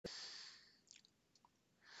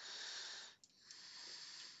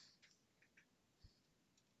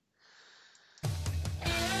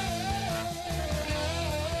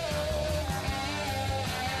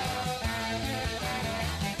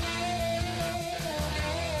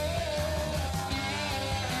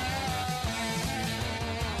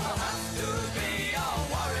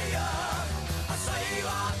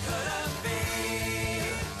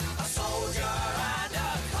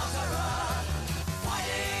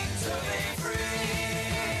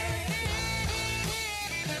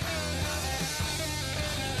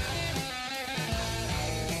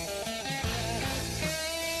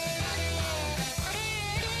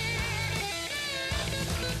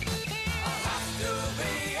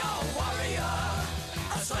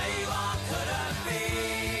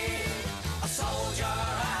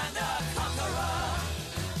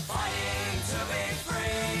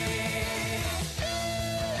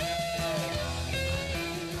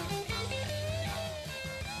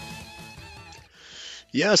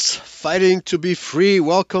Yes, fighting to be free.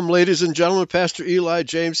 Welcome, ladies and gentlemen. Pastor Eli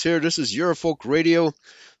James here. This is Eurofolk Radio,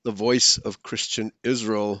 the voice of Christian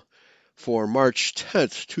Israel for March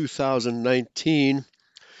 10th, 2019.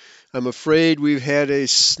 I'm afraid we've had a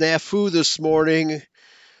snafu this morning.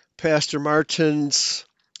 Pastor Martins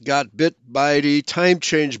got bit by the time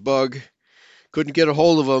change bug. Couldn't get a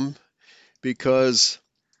hold of him because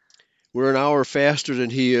we're an hour faster than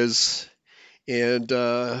he is, and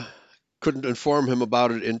couldn't inform him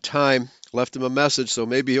about it in time. Left him a message, so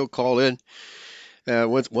maybe he'll call in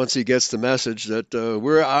once he gets the message that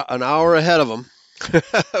we're an hour ahead of him.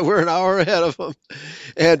 We're an hour ahead of him.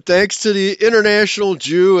 And thanks to the international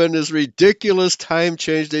Jew and his ridiculous time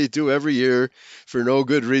change they do every year for no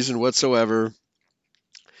good reason whatsoever,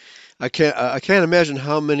 I can't imagine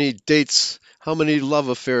how many dates, how many love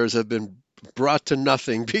affairs have been brought to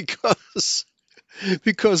nothing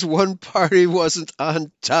because one party wasn't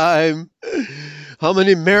on time. How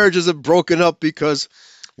many marriages have broken up because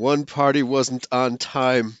one party wasn't on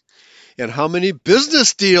time? And how many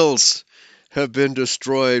business deals have been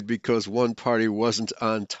destroyed because one party wasn't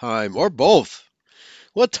on time? Or both.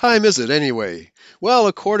 What time is it anyway? Well,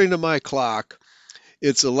 according to my clock,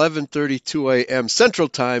 it's 11:32 a.m. Central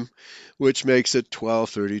Time, which makes it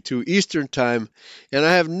 12:32 Eastern Time, and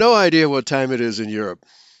I have no idea what time it is in Europe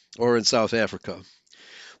or in South Africa.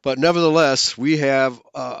 But nevertheless, we have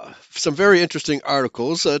some very interesting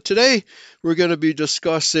articles. Today, we're going to be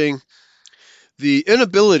discussing the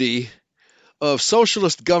inability of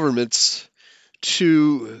socialist governments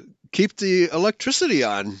to keep the electricity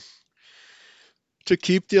on.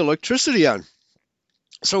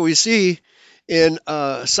 So we see in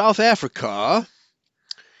South Africa,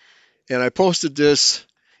 and I posted this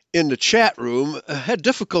in the chat room. I had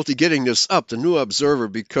difficulty getting this up, the New Observer,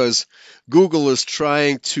 because Google is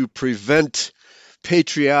trying to prevent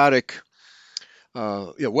patriotic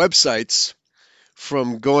websites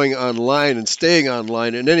from going online and staying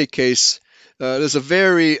online. In any case, there's a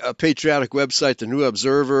very patriotic website, the New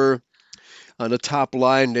Observer. On the top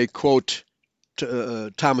line, they quote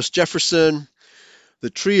Thomas Jefferson. The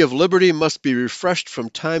tree of liberty must be refreshed from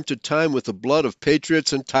time to time with the blood of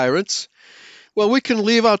patriots and tyrants. Well, we can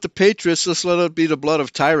leave out the patriots, just let it be the blood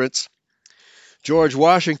of tyrants. George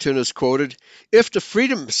Washington is quoted, "If the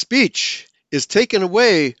freedom of speech is taken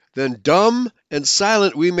away, then dumb and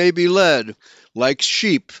silent we may be led, like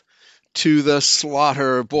sheep to the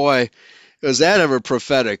slaughter." Boy, is that ever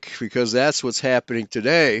prophetic, because that's what's happening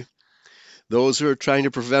today. Those who are trying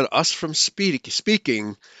to prevent us from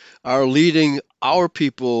speaking are leading our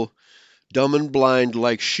people, dumb and blind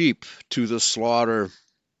like sheep, to the slaughter.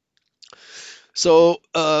 So,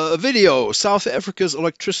 a video. South Africa's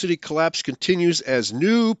electricity collapse continues as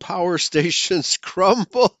new power stations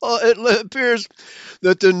crumble. It appears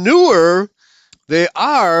that the newer they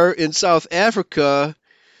are in South Africa,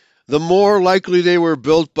 the more likely they were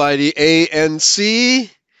built by the ANC,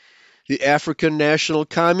 the African National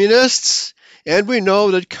Communists. And we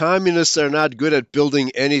know that communists are not good at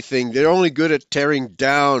building anything. They're only good at tearing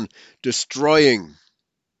down, destroying.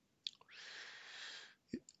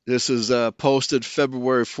 This is posted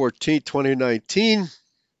February 14, 2019.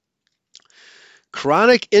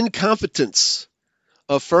 Chronic incompetence,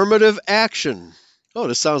 affirmative action. Oh,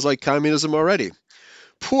 this sounds like communism already.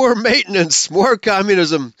 Poor maintenance, more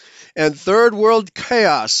communism, and third world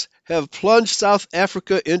chaos have plunged South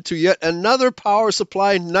Africa into yet another power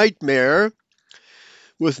supply nightmare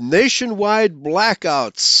with nationwide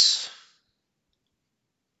blackouts.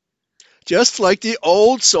 Just like the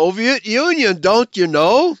old Soviet Union, don't you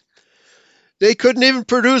know? They couldn't even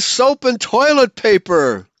produce soap and toilet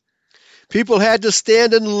paper. People had to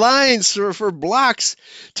stand in lines for blocks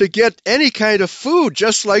to get any kind of food,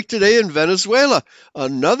 just like today in Venezuela,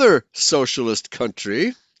 another socialist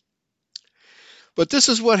country. But this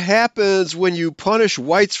is what happens when you punish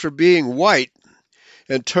whites for being white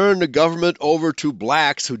and turn the government over to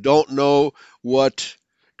blacks who don't know what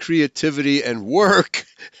creativity and work,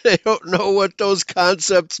 they don't know what those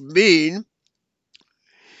concepts mean.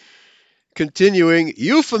 Continuing,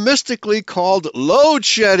 euphemistically called load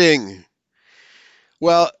shedding.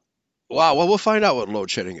 Well, we'll find out what load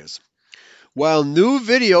shedding is. While new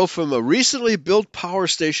video from a recently built power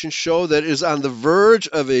station show that is on the verge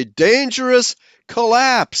of a dangerous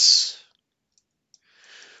collapse.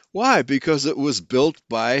 Why? Because it was built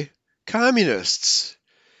by communists.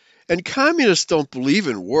 And communists don't believe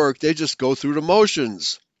in work, they just go through the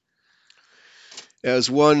motions. As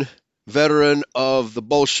one veteran of the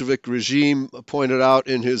Bolshevik regime pointed out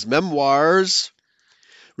in his memoirs,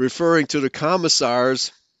 referring to the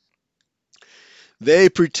commissars, they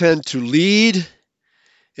pretend to lead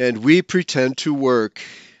and we pretend to work.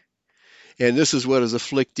 And this is what is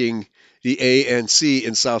afflicting the ANC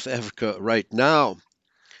in South Africa right now.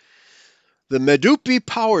 The Medupi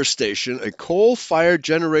Power Station, a coal-fired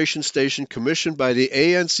generation station commissioned by the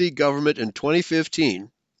ANC government in 2015,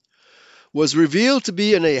 was revealed to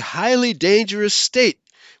be in a highly dangerous state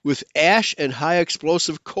with ash and high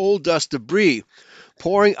explosive coal dust debris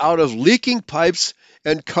pouring out of leaking pipes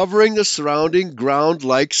and covering the surrounding ground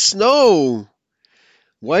like snow.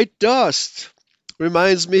 White dust.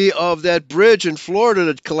 Reminds me of that bridge in Florida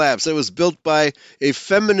that collapsed. It was built by a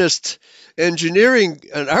feminist engineering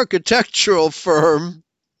and architectural firm.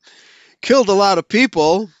 Killed a lot of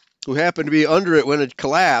people who happened to be under it when it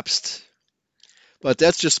collapsed. But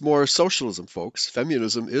that's just more socialism, folks.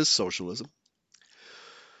 Feminism is socialism.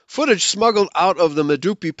 Footage smuggled out of the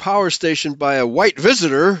Medupi power station by a white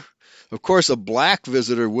visitor. Of course, a black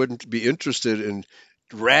visitor wouldn't be interested in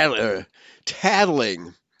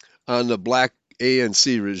tattling on the black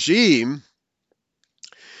ANC regime,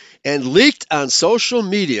 and leaked on social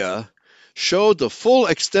media showed the full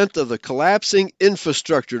extent of the collapsing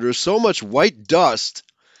infrastructure. There's so much white dust.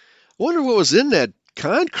 I wonder what was in that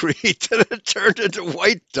concrete that it turned into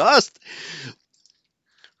white dust.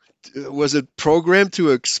 Was it programmed to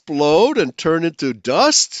explode and turn into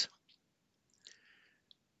dust?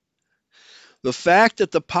 The fact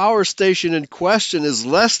that the power station in question is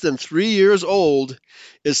less than 3 years old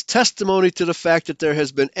is testimony to the fact that there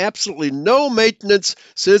has been absolutely no maintenance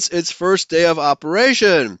since its first day of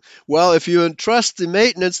operation. Well, if you entrust the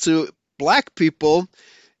maintenance to black people,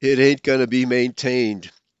 it ain't going to be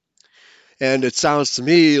maintained. And it sounds to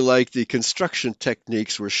me like the construction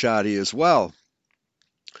techniques were shoddy as well.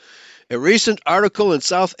 A recent article in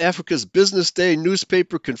South Africa's Business Day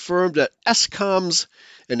newspaper confirmed that Eskom's,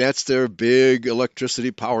 and that's their big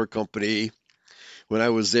electricity power company. When I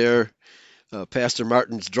was there, Pastor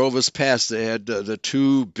Martins drove us past. They had the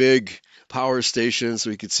two big power stations, so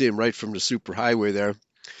you could see them right from the superhighway there.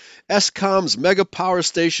 Eskom's mega power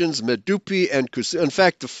stations, Medupi and Kusile. In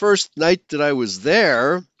fact, the first night that I was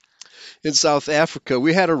there in South Africa,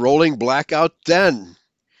 we had a rolling blackout then.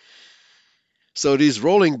 So these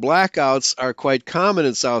rolling blackouts are quite common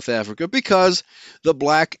in South Africa because the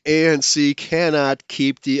black ANC cannot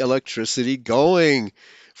keep the electricity going.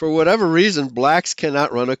 For whatever reason, blacks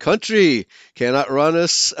cannot run a country, cannot run a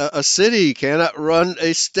city, cannot run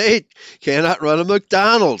a state, cannot run a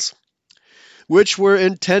McDonald's, which were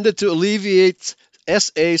intended to alleviate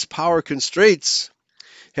SA's power constraints,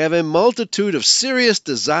 have a multitude of serious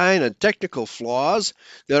design and technical flaws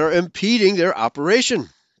that are impeding their operation.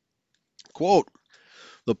 Quote,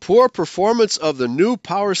 the poor performance of the new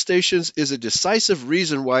power stations is a decisive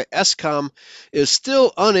reason why Eskom is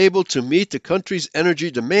still unable to meet the country's energy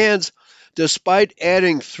demands despite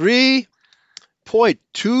adding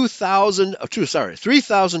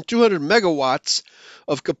 3,200 megawatts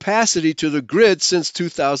of capacity to the grid since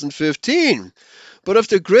 2015. But if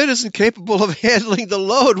the grid isn't capable of handling the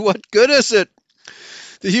load, what good is it?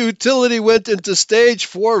 The utility went into stage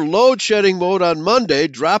 4 load shedding mode on Monday,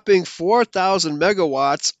 dropping 4,000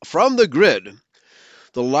 megawatts from the grid,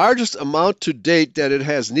 the largest amount to date that it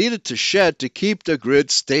has needed to shed to keep the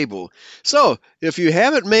grid stable. So, if you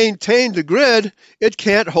haven't maintained the grid, it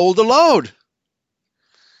can't hold the load.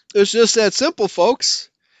 It's just that simple, folks.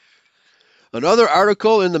 Another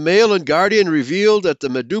article in the Mail and Guardian revealed that the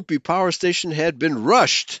Medupi power station had been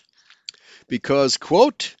rushed because,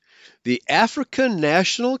 quote, the African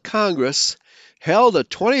National Congress held a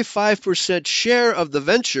 25% share of the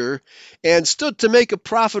venture and stood to make a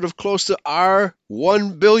profit of close to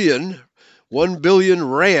 $1 billion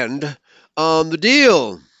rand on the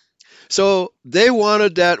deal. So they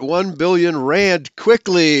wanted that 1 billion rand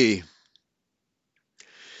quickly.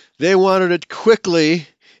 They wanted it quickly,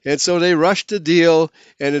 and so they rushed the deal,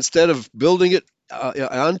 and instead of building it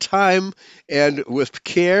on time and with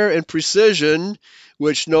care and precision,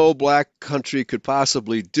 which no black country could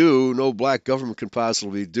possibly do, no black government could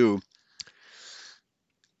possibly do.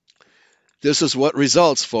 This is what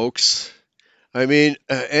results, folks. I mean,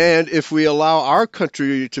 and if we allow our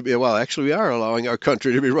country to be, well, actually we are allowing our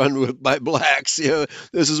country to be run by blacks. You know,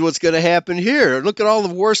 this is what's going to happen here. Look at all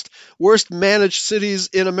the worst managed cities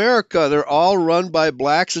in America. They're all run by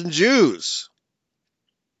blacks and Jews.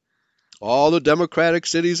 All the democratic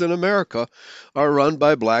cities in America are run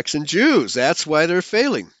by blacks and Jews. That's why they're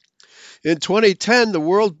failing. In 2010, the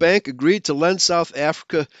World Bank agreed to lend South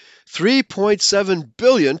Africa $3.7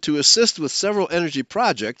 billion to assist with several energy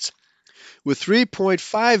projects, with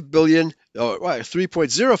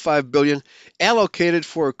 $3.05 billion allocated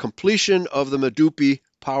for completion of the Medupi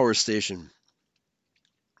power station.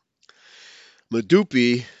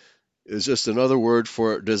 Medupi is just another word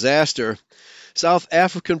for disaster. South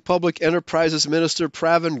African Public Enterprises Minister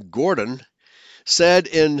Pravin Gordhan said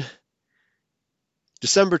in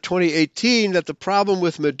December 2018 that the problem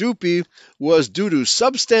with Medupi was due to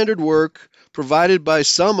substandard work provided by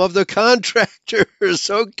some of the contractors.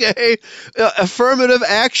 Okay, affirmative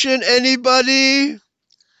action, anybody?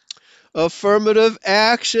 Affirmative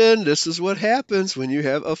action. This is what happens when you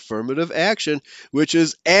have affirmative action, which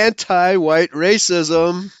is anti-white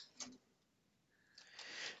racism.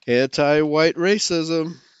 Anti-white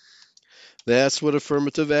racism. That's what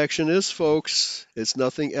affirmative action is, folks. It's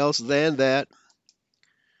nothing else than that.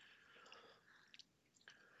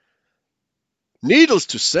 Needless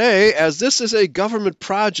to say, as this is a government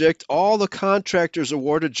project, all the contractors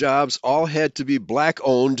awarded jobs all had to be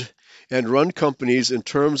black-owned and run companies in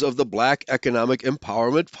terms of the Black Economic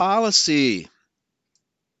Empowerment Policy.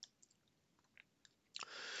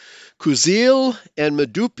 Kuzil and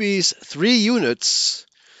Medupi's 3 units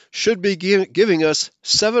should be giving us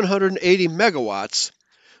 780 megawatts,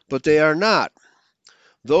 but they are not.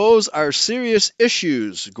 Those are serious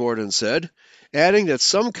issues, Gordhan said, adding that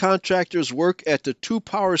some contractors' work at the 2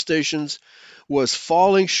 power stations was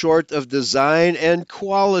falling short of design and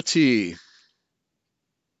quality.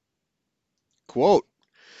 Quote,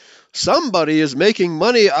 somebody is making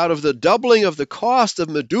money out of the doubling of the cost of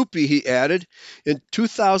Medupi, he added. In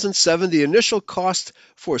 2007, the initial cost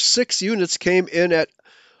for 6 units came in at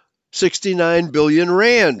 69 billion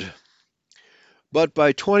rand. But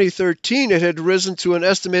by 2013, it had risen to an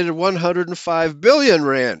estimated 105 billion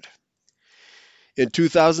rand. In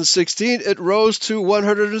 2016, it rose to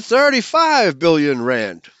 135 billion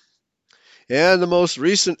rand. And the most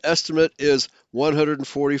recent estimate is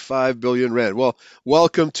 145 billion rand. Well,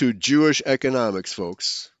 welcome to Jewish economics,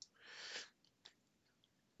 folks.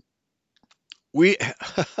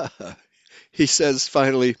 He says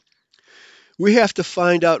finally, we have to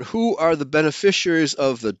find out who are the beneficiaries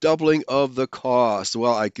of the doubling of the cost.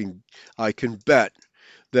 Well, I can bet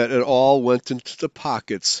that it all went into the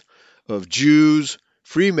pockets of Jews,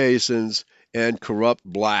 Freemasons, and corrupt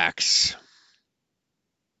blacks.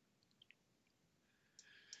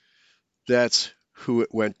 That's who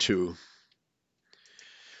it went to.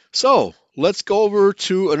 So, let's go over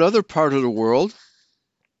to another part of the world.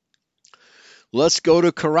 Let's go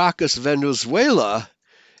to Caracas, Venezuela,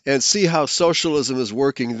 and see how socialism is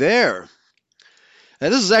working there.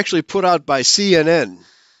 And this is actually put out by CNN.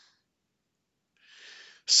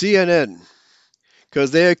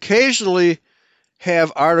 Because they occasionally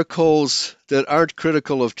have articles that aren't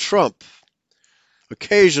critical of Trump.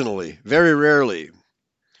 Occasionally, very rarely.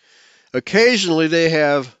 Occasionally they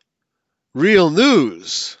have real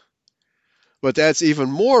news, but that's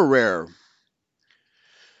even more rare.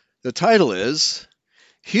 The title is,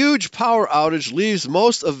 Huge Power Outage Leaves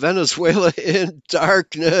Most of Venezuela in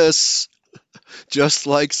Darkness, just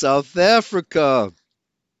like South Africa,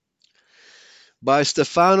 by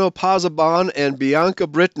Stefano Pozzebon and Bianca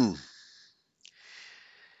Britton.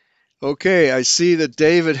 Okay, I see that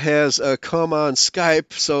David has come on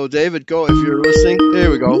Skype, so David, go if you're listening.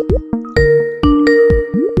 There we go.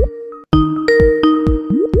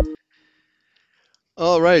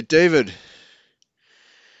 All right, David.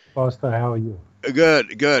 Pastor, how are you?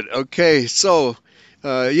 Good. Okay, so,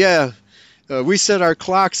 we set our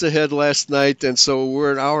clocks ahead last night, and so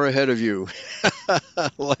we're an hour ahead of you.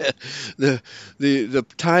 The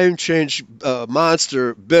time change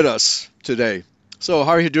monster bit us today. So,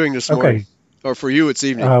 how are you doing this morning? Or for you, it's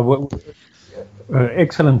evening.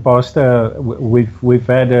 Excellent, Pastor. We've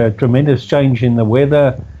had a tremendous change in the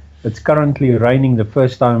weather. It's currently raining the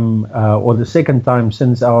first time or the second time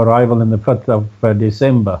since our arrival on the 5th of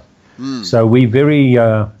December. So we're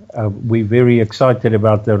very excited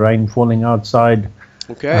about the rain falling outside.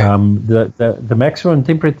 Okay. The maximum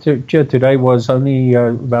temperature today was only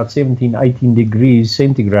about 17, 18 degrees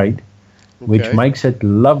centigrade, which makes it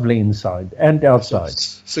lovely inside and outside.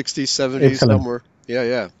 60, 70 Excellent. Somewhere.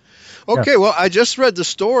 Yeah. Okay, well, I just read the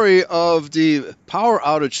story of the power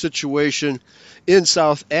outage situation in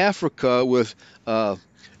South Africa with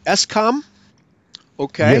Eskom.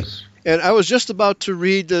 Okay. Yes. And I was just about to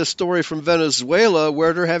read the story from Venezuela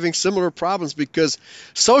where they're having similar problems because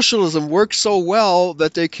socialism works so well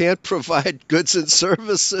that they can't provide goods and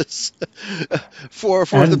services for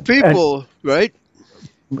the people, right?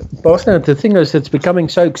 Pastor, the thing is, it's becoming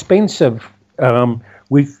so expensive.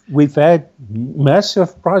 We've had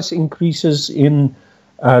massive price increases in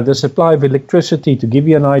the supply of electricity. To give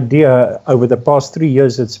you an idea, over the past 3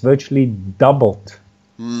 years, it's virtually doubled.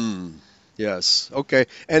 Yes. Okay.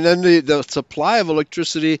 And then the supply of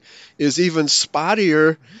electricity is even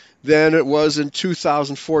spottier than it was in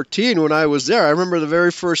 2014 when I was there. I remember the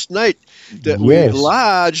very first night that we Yes,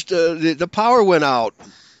 lodged, the power went out.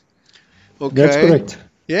 that's Okay. correct.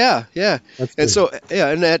 Yeah, yeah. That's And correct. so, yeah,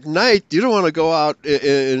 and at night, you don't want to go out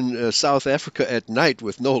in South Africa at night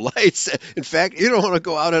with no lights. In fact, you don't want to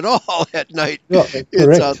go out at all at night. Yeah, It's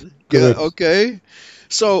correct. yeah, Correct. okay.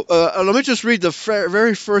 So let me just read the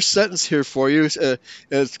very first sentence here for you,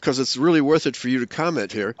 because it's really worth it for you to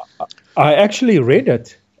comment here. I actually read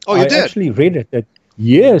it. Oh, you I did? actually read it.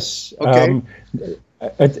 Yes. Okay.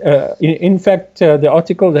 In fact, the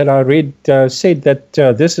article that I read said that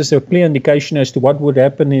this is a clear indication as to what would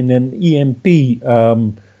happen in an EMP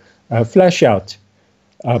flash out.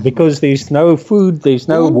 Because there's no food, there's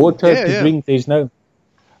no Ooh, water yeah, to yeah. drink, there's no.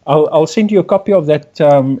 I'll send you a copy of that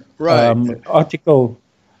Right, article.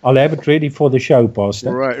 I'll have it ready for the show,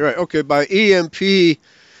 Pastor. right. Okay, by EMP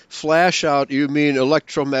flash out, you mean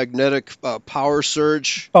electromagnetic power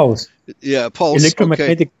surge? Pulse. Yeah, pulse. Okay.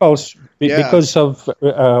 Electromagnetic pulse, Yeah. because of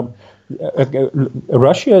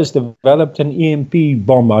Russia has developed an EMP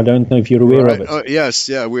bomb. I don't know if you're aware of Right. it. Oh, yes.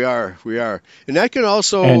 Yeah, we are. We are. And that can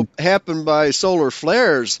also And happen by solar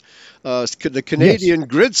flares. The yes, Canadian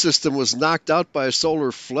grid system was knocked out by a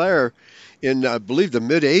solar flare in, I believe, the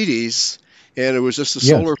mid 80s. And it was just a yes,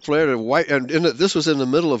 solar flare to white. And this was in the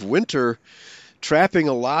middle of winter, trapping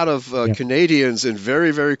a lot of yeah, Canadians in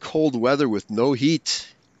very, very cold weather with no heat.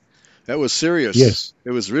 That was serious. yes,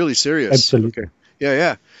 It was really serious. Okay. absolutely. Yeah,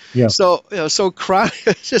 yeah. Yeah. So, so chronic.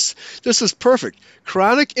 This is perfect.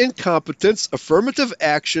 Chronic incompetence, affirmative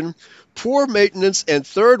action, poor maintenance, and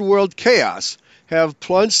third world chaos have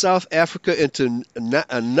plunged South Africa into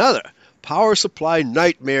another power supply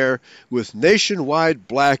nightmare with nationwide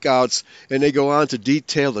blackouts. And they go on to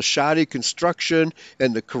detail the shoddy construction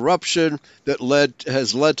and the corruption that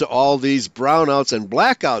has led to all these brownouts and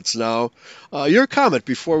blackouts now. Your comment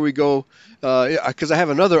before we go, because I have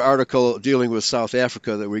another article dealing with South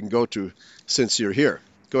Africa that we can go to since you're here.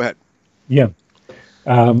 Go ahead. Yeah.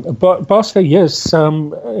 Pastor, yes,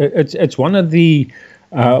 it's one of the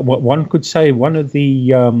what one could say one of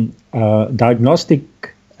the diagnostic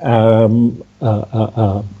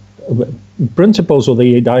principles, or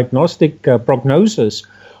the diagnostic prognosis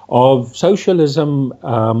of socialism,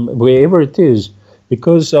 wherever it is,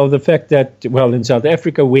 because of the fact that, well, in South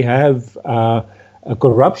Africa we have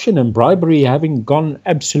corruption and bribery having gone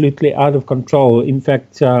absolutely out of control. In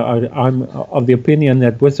fact, I'm of the opinion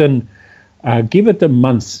that give it a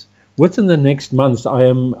month. Within the next month, I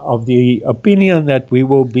am of the opinion that we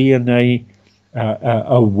will be in a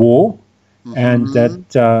war, and Hmm.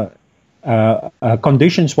 that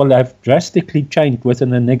conditions will have drastically changed within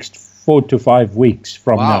the next 4 to 5 weeks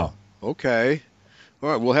from now. Wow. Okay. All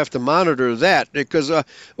right. We'll have to monitor that because,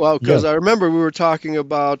 because Yeah. I remember we were talking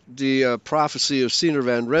about the prophecy of Senior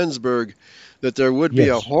van Rensburg that there would be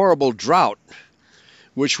a Yes. horrible drought,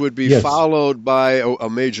 which would be Yes. followed by a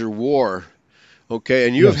major war. Okay,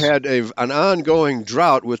 and you've Yes. had an ongoing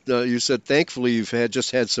drought with, you said thankfully you've just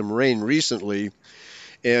had some rain recently,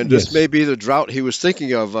 and this Yes. may be the drought he was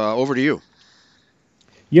thinking of. Over to you.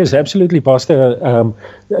 Yes, absolutely, Pastor.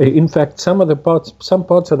 In fact, some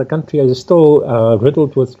parts of the country are still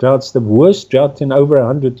riddled with droughts, the worst drought in over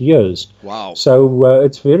 100 years. Wow. So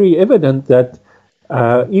it's very evident that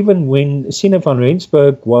even when Sina van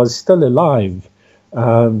Rensburg was still alive,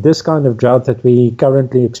 this kind of drought that we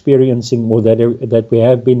currently experiencing, or that we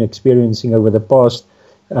have been experiencing over the past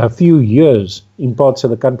few years in parts of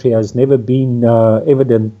the country, has never been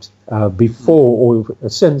evident before or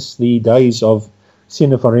since the days of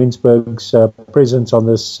Sina van Rensburg's presence on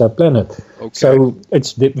this planet. Okay. So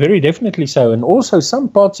it's very definitely so. And also some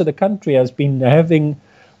parts of the country has been having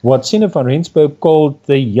what Sina van Rensburg called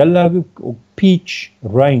the yellow or peach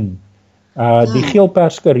rain, the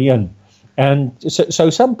geelperske reën. And so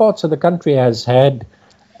some parts of the country has had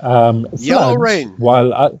Yellow floods, rain.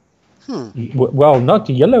 while, Hmm. well, not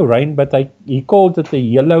yellow rain, but he called it the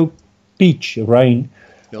yellow peach rain,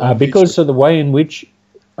 Yellow because peach. of the way in which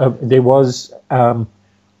there was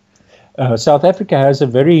South Africa has a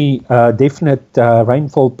very definite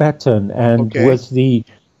rainfall pattern, and Okay. with the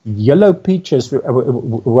yellow peaches,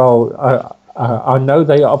 I know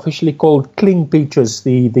they are officially called cling peaches.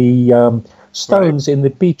 The Right. stones in the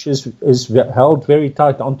peaches is held very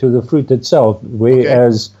tight onto the fruit itself, Okay.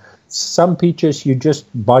 whereas some peaches you just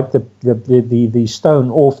bite the stone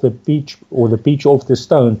off the peach, or the peach off the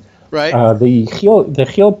stone. Right. The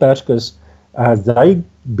geelperskes, they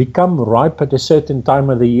become ripe at a certain time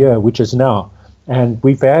of the year, which is now. And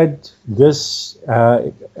we've had this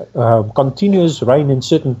continuous rain in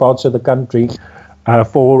certain parts of the country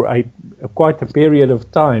for quite a period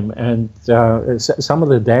of time, and some of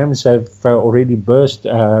the dams have already burst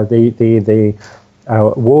the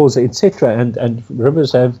walls, etc., and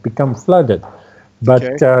rivers have become flooded.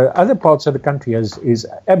 But other parts of the country is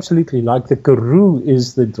absolutely like the Karoo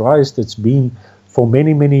is the driest it's been for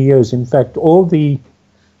many, many years. In fact,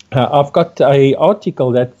 I've got an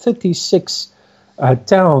article that 36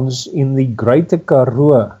 towns in the Greater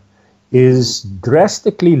Karoo is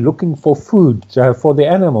drastically looking for food for the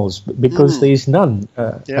animals because there's none.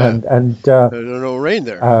 And there's no rain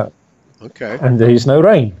there. And there is no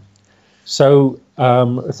rain. So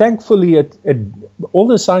thankfully, all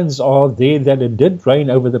the signs are there that it did rain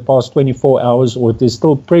over the past 24 hours, or it is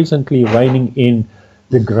still presently raining in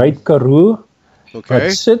the Great Karoo.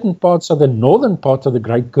 But certain parts of the northern part of the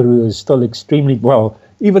Great Karoo is still extremely, well,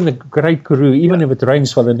 even the Great Karoo, even if it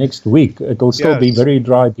rains for the next week, it will still be very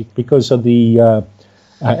dry because of the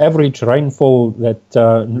average rainfall that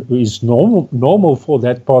is normal for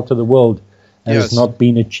that part of the world has not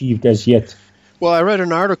been achieved as yet. Well, I read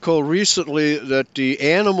an article recently that the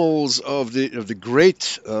animals of the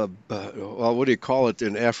great, well, what do you call it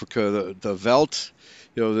in Africa, the veldt,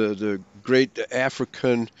 the great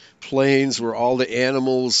African plains where all the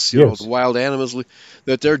animals, the wild animals,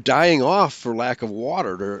 that they're dying off for lack of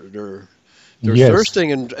water. They're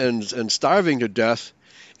thirsting and starving to death.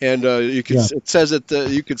 And it says that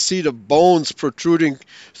you could see the bones protruding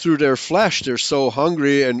through their flesh. They're so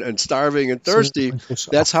hungry and starving and thirsty.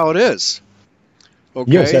 That's how it is. Okay.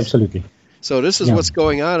 Yes, absolutely. So this is what's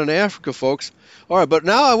going on in Africa, folks. All right, but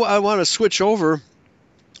now I want to switch over.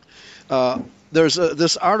 There's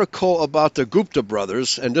this article about the Gupta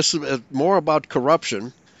brothers, and this is more about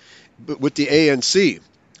corruption with the ANC.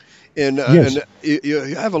 And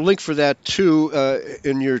you have a link for that, too,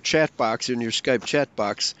 in your chat box, in your Skype chat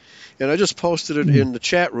box. And I just posted it in the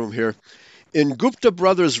chat room here. In Gupta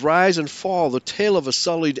brothers' rise and fall, the tale of a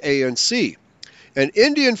sullied ANC. An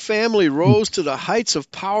Indian family rose to the heights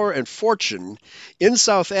of power and fortune in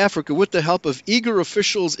South Africa with the help of eager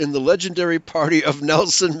officials in the legendary party of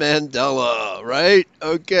Nelson Mandela, right?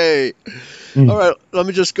 Okay. All right, let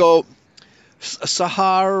me just go.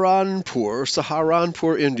 Saharanpur,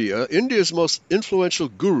 India, India's most influential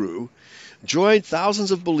guru, joined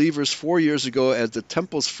thousands of believers 4 years ago as the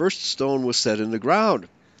temple's first stone was set in the ground.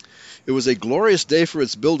 It was a glorious day for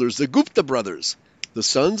its builders, the Gupta brothers, the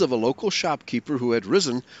sons of a local shopkeeper who had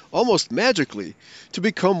risen almost magically to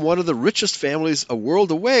become one of the richest families a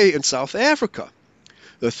world away in South Africa.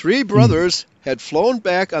 The three brothers had flown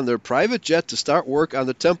back on their private jet to start work on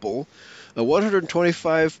the temple, a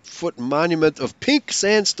 125-foot monument of pink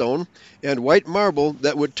sandstone and white marble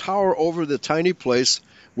that would tower over the tiny place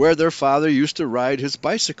where their father used to ride his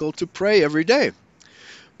bicycle to pray every day.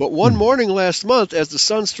 But one morning last month, as the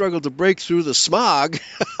sun struggled to break through the smog,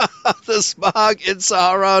 the smog in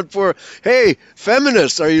Saharanpur. Hey,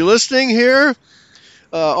 feminists, are you listening here?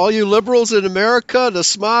 All you liberals in America, the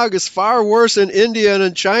smog is far worse in India and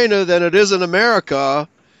in China than it is in America.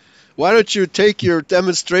 Why don't you take your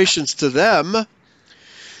demonstrations to them?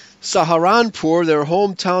 Saharanpur, their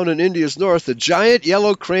hometown in India's north, the giant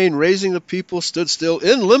yellow crane raising the people stood still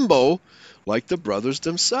in limbo like the brothers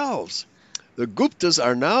themselves. The Guptas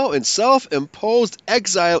are now in self-imposed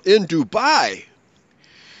exile in Dubai,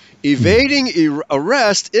 evading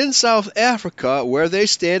arrest in South Africa, where they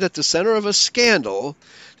stand at the center of a scandal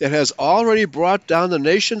that has already brought down the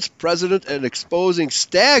nation's president and exposing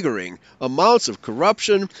staggering amounts of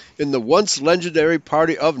corruption in the once legendary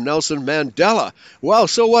party of Nelson Mandela. Well,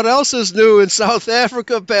 so what else is new in South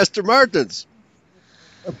Africa, Pastor Martins?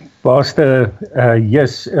 Pastor,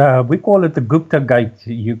 yes, we call it the Gupta Gate.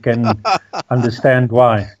 You can understand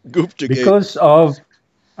why. Gupta Gate. Because of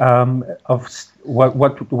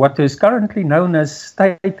what is currently known as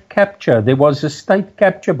state capture. There was a state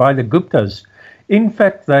capture by the Guptas. In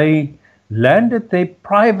fact, they landed their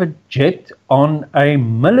private jet on a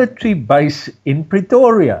military base in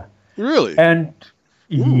Pretoria. Really? And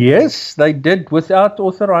yes, they did without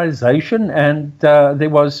authorization, and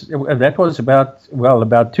that was about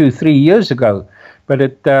 2-3 years ago. But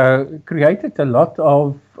it created a lot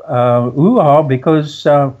of hoo-ha because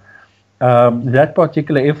that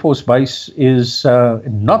particular Air Force base is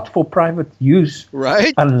not for private use,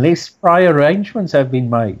 right? Unless prior arrangements have been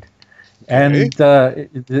made. And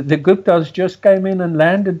the Guptas just came in and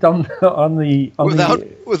landed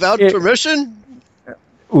without permission.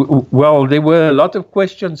 Well, there were a lot of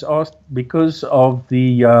questions asked because of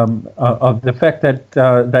the fact that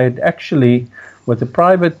they had actually, with a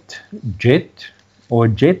private jet, or a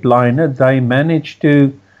jetliner, they managed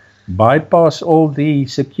to bypass all the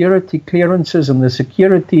security clearances and the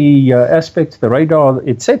security aspects, the radar,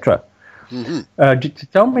 etc.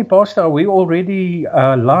 Tell me, Pastor, are we already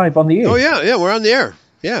live on the air? Oh, yeah, we're on the air.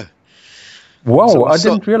 Yeah. Wow, I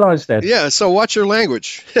didn't realize that. Yeah, so watch your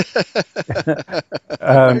language.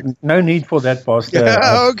 No need for that, Pastor.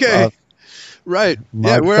 Okay. Right.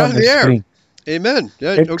 Yeah, we're on the air. Amen.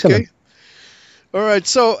 Yeah, excellent. Okay. All right.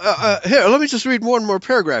 So here, let me just read one more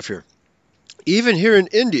paragraph here. Even here in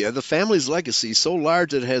India, the family's legacy, so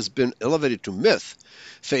large that it has been elevated to myth,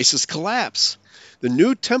 faces collapse. The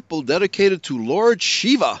new temple dedicated to Lord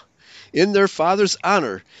Shiva in their father's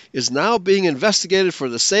honor is now being investigated for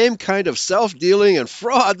the same kind of self-dealing and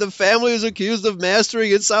fraud the family is accused of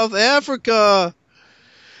mastering in South Africa.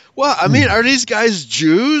 Well, I mean, are these guys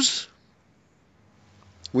Jews?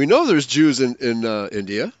 We know there's Jews in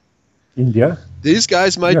India. India? These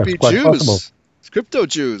guys might be Jews. Possible. Crypto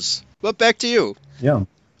Jews. But back to you. Yeah.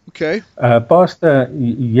 Okay. Pastor,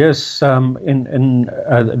 yes,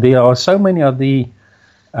 there are so many of the,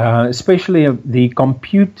 especially the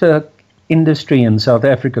computer industry in South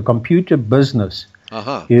Africa, computer business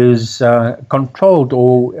is controlled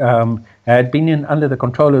or had been under the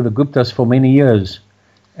control of the Guptas for many years.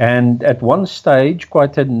 And at one stage,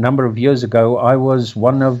 quite a number of years ago, I was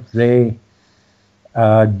one of their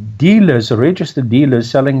dealers, registered dealers,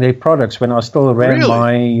 selling their products when I still ran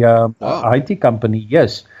my IT company.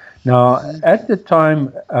 Yes. Now, at the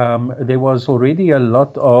time, there was already a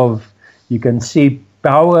lot of, you can see,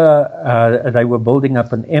 power. They were building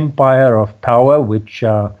up an empire of power, which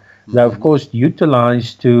they, of course,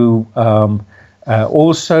 utilized to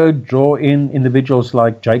also draw in individuals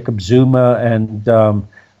like Jacob Zuma and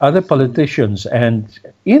other politicians. And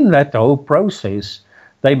in that whole process,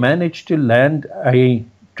 they managed to land a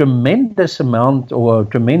tremendous amount or a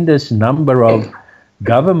tremendous number of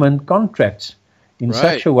government contracts in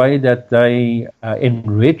such a way that they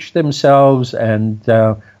enriched themselves. And,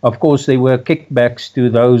 of course, there were kickbacks to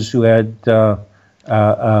those who had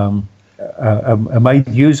made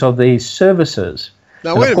use of their services.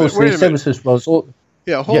 Now, wait a minute. Services was all.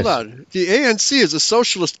 Yeah, hold on. The ANC is a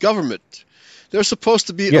socialist government. They're supposed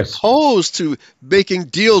to be opposed to making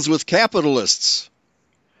deals with capitalists.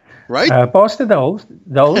 Right? Pastor, the whole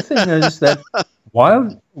thing is that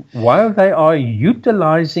while they are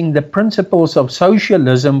utilizing the principles of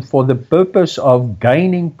socialism for the purpose of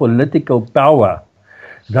gaining political power,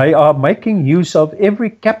 they are making use of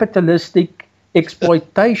every capitalistic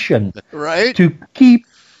exploitation to keep,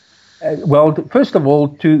 first of all,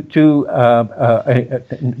 to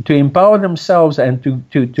empower themselves and to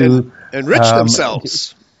enrich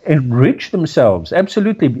themselves. Enrich themselves,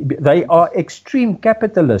 absolutely. They are extreme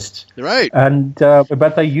capitalists, right? And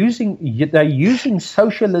but they're using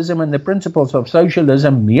socialism and the principles of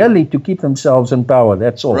socialism merely to keep themselves in power.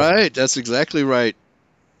 That's all. Right. That's exactly right.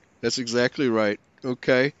 That's exactly right.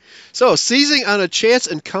 Okay. So, seizing on a chance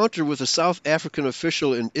encounter with a South African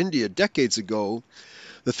official in India decades ago,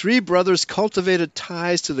 the three brothers cultivated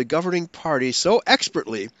ties to the governing party so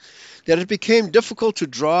expertly that it became difficult to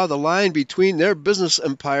draw the line between their business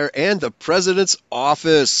empire and the president's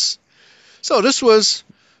office. So this was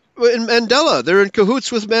in Mandela. They're in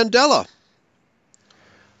cahoots with Mandela.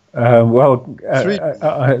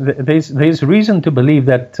 There's reason to believe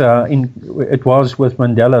that it was with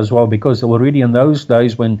Mandela as well, because already in those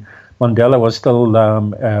days when Mandela was still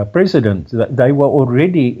president, they were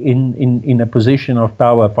already in a position of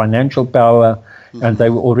power, financial power, and they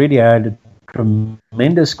already had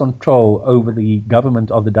tremendous control over the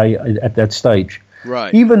government of the day at that stage.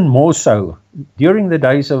 Right. Even more so during the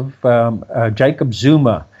days of Jacob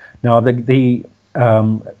Zuma. Now, the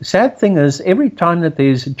sad thing is, every time that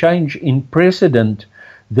there's a change in president,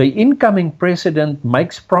 the incoming president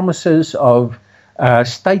makes promises of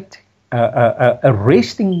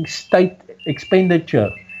arresting state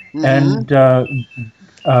expenditure and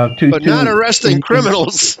but not arresting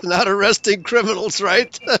criminals. Not arresting criminals,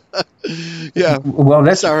 right? Yeah. Well,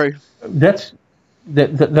 that's the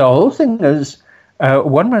whole thing is.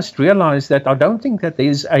 One must realize that I don't think that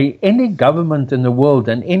there's any government in the world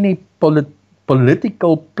and any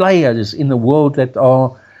political players in the world that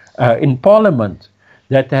are in parliament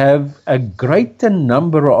that have a greater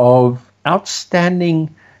number of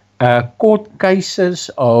outstanding court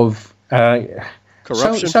cases of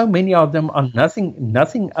corruption. So many of them are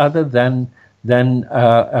nothing other than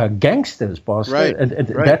gangsters, Pastor. Right.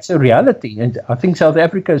 That's a reality, and I think South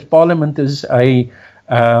Africa's parliament is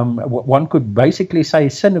one could basically say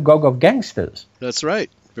synagogue of gangsters. That's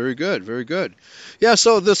right. Very good. Very good. Yeah.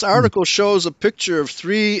 So this article shows a picture of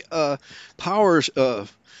three powers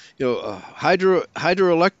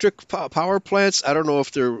hydroelectric power plants. I don't know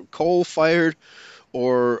if they're coal fired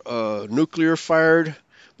or nuclear fired,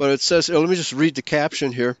 but it says, let me just read the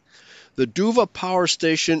caption here. The Duva Power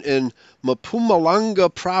Station in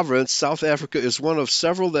Mpumalanga Province, South Africa, is one of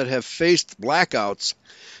several that have faced blackouts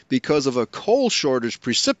because of a coal shortage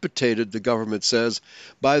precipitated, the government says,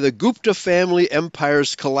 by the Gupta family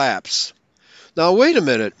empire's collapse. Now, wait a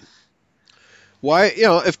minute. Why,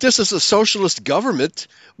 if this is a socialist government,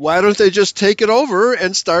 why don't they just take it over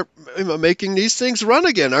and start making these things run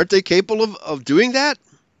again? Aren't they capable of doing that?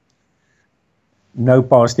 No,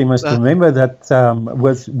 Pastor, you must remember that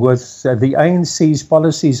with the ANC's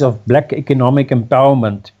policies of black economic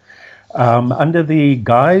empowerment, under the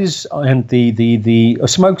guise and the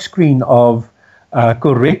smokescreen of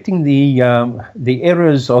correcting the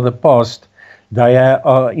errors of the past, they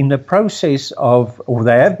are in the process of, or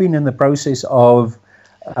they have been in the process of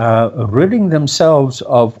ridding themselves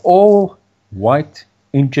of all white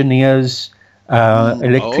engineers,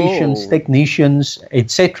 electricians, technicians,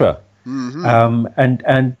 etc. Mm-hmm.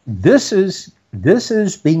 And this is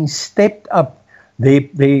being stepped up. They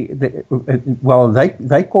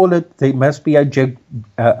call it. There must be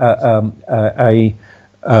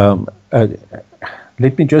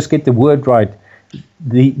let me just get the word right.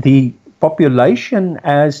 The population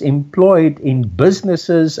as employed in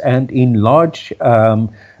businesses and in large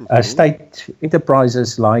state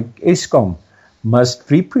enterprises like Eskom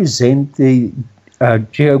must represent the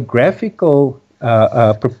geographical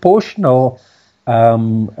proportional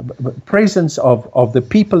presence of the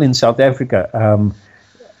people in South Africa.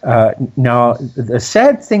 Now, the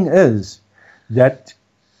sad thing is that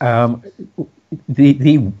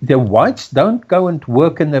the whites don't go and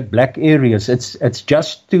work in the black areas. It's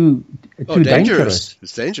just too dangerous.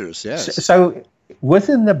 It's dangerous, yes. So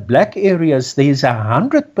within the black areas, there's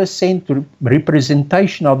 100%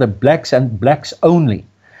 representation of the blacks and blacks only.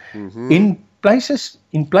 Mm-hmm. In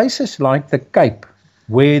places like the Cape,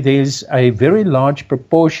 where there's a very large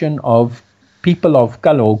proportion of people of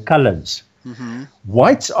color or colors, mm-hmm.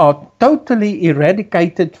 whites are totally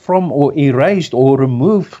eradicated from or erased or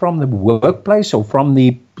removed from the workplace or from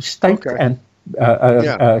the state and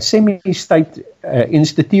semi-state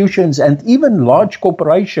institutions and even large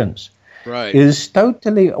corporations. Right. Is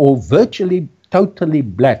totally or virtually totally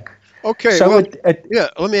black. Okay. So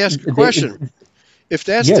let me ask you a question. If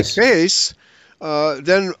that's the case,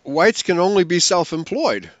 then whites can only be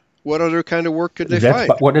self-employed. What other kind of work could they find?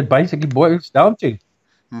 That's what it basically boils down to.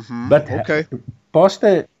 Mm-hmm. But,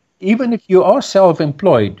 Pastor, even if you are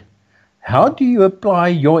self-employed, how do you apply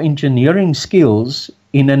your engineering skills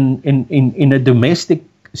in a domestic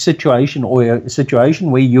situation or a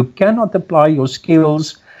situation where you cannot apply your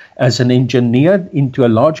skills as an engineer into a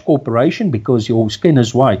large corporation because your skin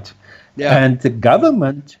is white? Yeah. And the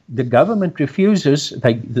government refuses.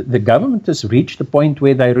 The government has reached the point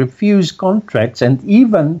where they refuse contracts, and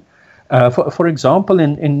even, for example,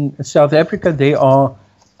 in South Africa, there are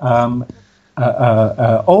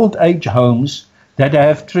old age homes that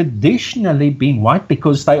have traditionally been white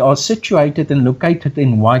because they are situated and located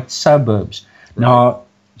in white suburbs. Right. Now,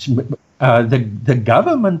 the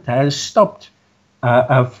government has stopped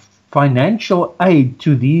financial aid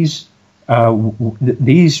to these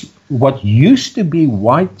what used to be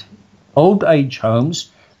white old age homes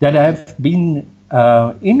that have been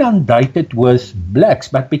inundated with blacks,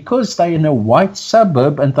 but because they're in a white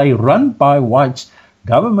suburb and they run by whites,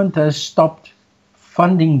 government has stopped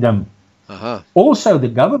funding them. Uh-huh. Also, the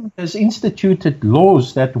government has instituted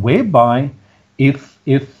laws that whereby if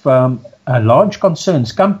large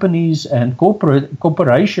concerns, companies and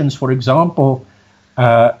corporations, for example,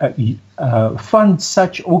 fund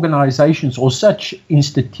such organizations or such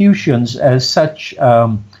institutions as such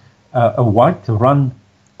white-run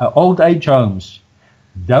old age homes,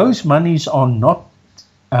 those monies are not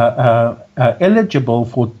eligible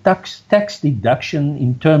for tax deduction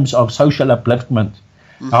in terms of social upliftment.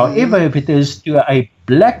 Mm-hmm. However, if it is to a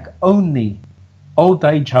black-only old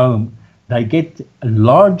age home, they get a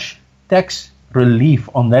large tax relief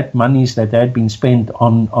on that monies that had been spent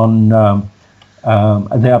on the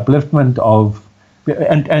upliftment of,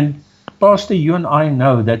 and Pastor, you and I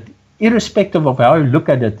know that irrespective of how you look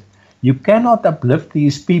at it, you cannot uplift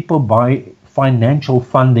these people by financial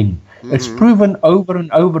funding. Mm-hmm. It's proven over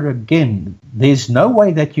and over again. There's no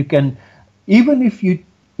way that you can, even if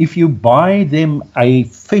you buy them a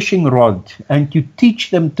fishing rod and you teach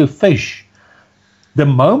them to fish, the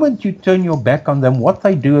moment you turn your back on them, what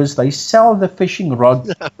they do is they sell the fishing rod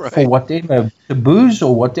right. for whatever, the booze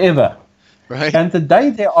or whatever. Right. And the day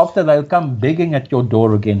thereafter, they'll come begging at your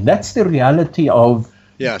door again. That's the reality of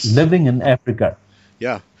living in Africa.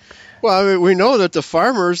 Yeah. Well, I mean, we know that the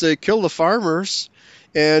farmers, they kill the farmers,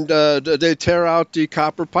 and they tear out the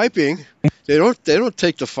copper piping. They don't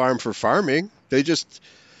take the farm for farming. They just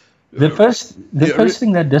The uh, first, the yeah, first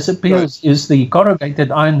thing that right, disappears is the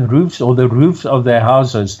corrugated iron roofs or the roofs of their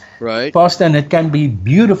houses. right. Pastor, and it can be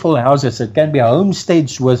beautiful houses. It can be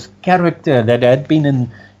homesteads with character that had been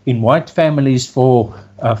in white families for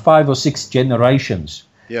 5 or 6 generations.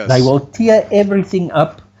 They Yes. will tear everything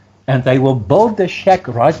up and they will build the shack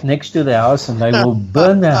right next to the house and they will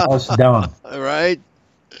burn the house down. Right.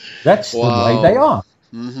 That's the way they Wow. are.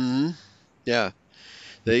 Mm-hmm. Yeah.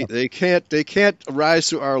 They can't rise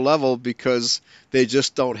to our level because they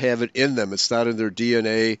just don't have it in them. It's not in their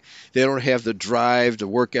DNA. They don't have the drive, the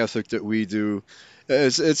work ethic that we do.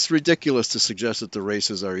 It's ridiculous to suggest that the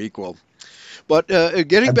races are equal. But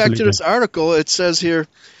getting back to Absolutely. this article, it says here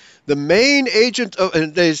the main agent of,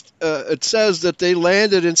 and it says that they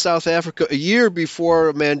landed in South Africa a year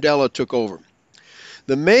before Mandela took over.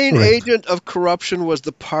 The main Correct. agent of corruption was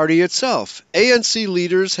the party itself. ANC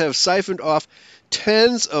leaders have siphoned off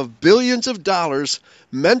tens of billions of dollars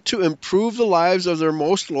meant to improve the lives of their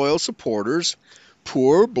most loyal supporters,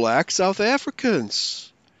 poor black South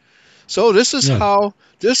Africans. So Yes.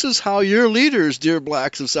 this is how your leaders, dear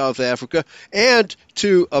blacks of South Africa, and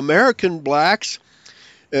to American blacks,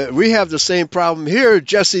 we have the same problem here.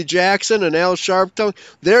 Jesse Jackson and Al Sharpton,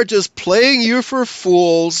 they're just playing you for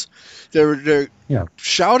fools. They're Yeah.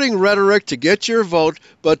 shouting rhetoric to get your vote,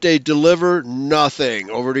 but they deliver nothing.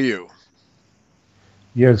 Over to you.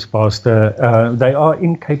 Yes, Pastor. They are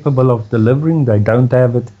incapable of delivering. They don't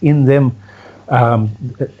have it in them. Um,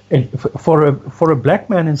 for a black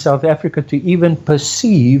man in South Africa to even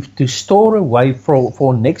perceive to store away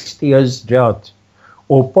for next year's drought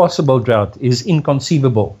or possible drought is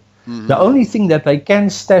inconceivable. The Hmm. only thing that they can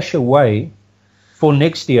stash away for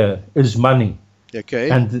next year is money. Okay,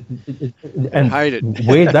 and and and hide it.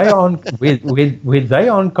 where they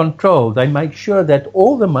are in control, they make sure that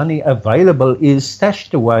all the money available is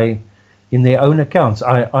stashed away in their own accounts.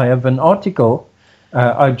 I have an article.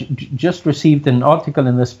 Just received an article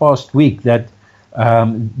in this past week that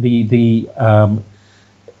the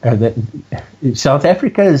South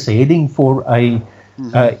Africa is heading for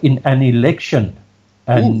Hmm. in an election,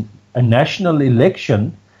 Ooh, a national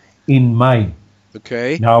election in May.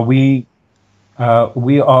 okay. Now we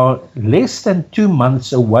are less than 2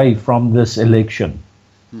 months away from this election.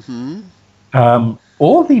 Hmm.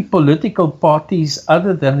 All the political parties,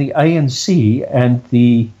 other than the ANC and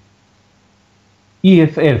the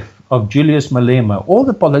EFF of Julius Malema, all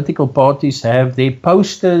the political parties have their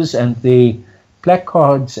posters and their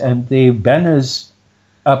placards and their banners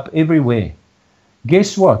up everywhere.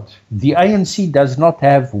 Guess what? The ANC does not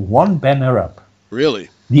have one banner up. Really?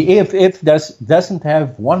 The EFF doesn't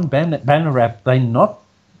have one banner up. They're not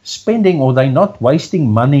spending or they're not wasting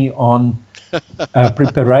money on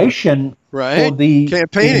preparation for Right? the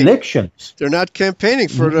Campaigning. elections. They're not campaigning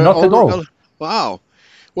for the Not at all. Wow.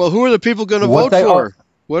 Well, who are the people going to What vote they are, for?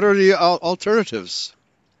 What are the alternatives?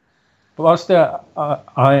 Pastor,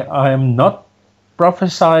 I am not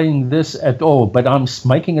prophesying this at all, but I'm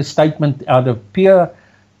making a statement out of pure,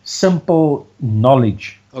 simple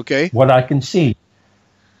knowledge. Okay. What I can see.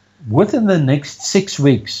 Within the next 6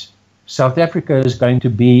 weeks, South Africa is going to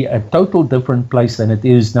be a total different place than it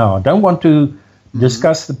is now. I don't want to Hmm.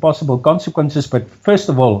 discuss the possible consequences, but first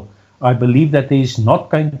of all, I believe that there is not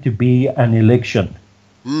going to be an election.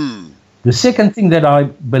 Hmm. The second thing that I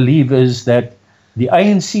believe is that the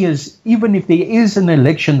ANC is, even if there is an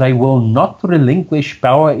election, they will not relinquish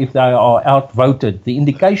power if they are outvoted. The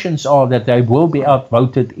indications are that they will be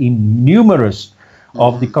outvoted in numerous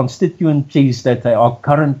of the Hmm. constituencies that they are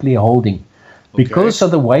currently holding. Okay. Because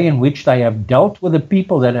of the way in which they have dealt with the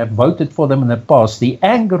people that have voted for them in the past, the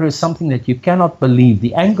anger is something that you cannot believe.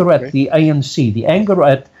 The anger at Okay. the ANC, the anger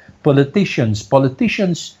at politicians.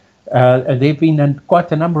 There have been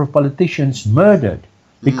quite a number of politicians murdered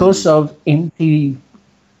because Hmm. of empty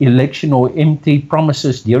election or empty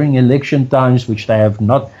promises during election times, which they have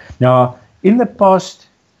not. Now, in the past,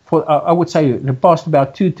 I would say the past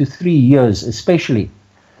about 2 to 3 years, especially,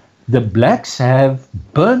 the blacks have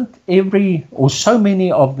burnt every or so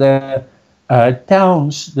many of the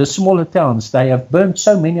towns, the smaller towns. They have burnt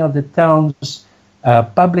so many of the towns'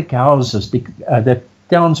 public houses, the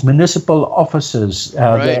town's municipal offices,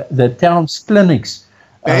 Right. the town's clinics.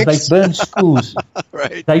 They've Banks. burned schools.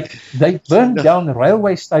 Right. They burned No. down the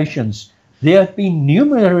railway stations. There have been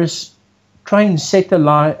numerous trains set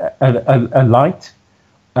alight.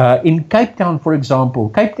 In Cape Town, for example,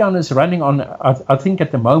 Cape Town is running on, I think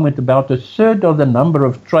at the moment, about a third of the number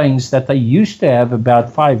of trains that they used to have about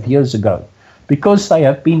 5 years ago, because they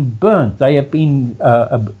have been burnt, they have been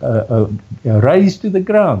razed to the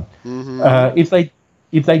ground. If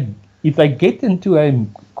they get into a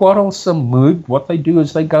quarrelsome mood, what they do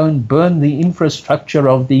is they go and burn the infrastructure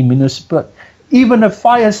of the municipality. Even a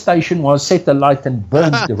fire station was set alight and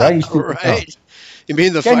burned, razed to the ground. Right. You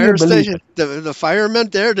mean the fire station, the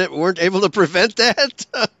firemen there that weren't able to prevent that?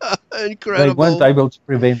 Incredible. They weren't able to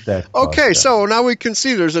prevent that. Okay, so now we can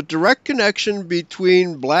see there's a direct connection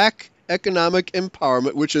between black economic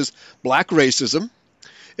empowerment, which is black racism,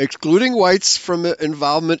 excluding whites from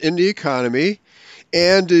involvement in the economy,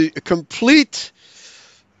 and the complete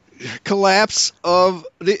collapse of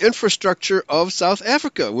the infrastructure of South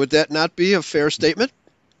Africa. Would that not be a fair statement?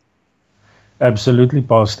 Absolutely,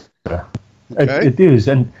 Pastor. Okay. It is,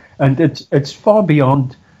 and it's far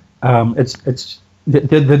beyond. It's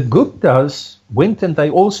the Guptas went and they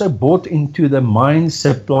also bought into the mines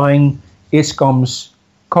supplying Eskom's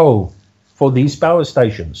coal for these power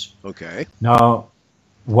stations. Okay. Now,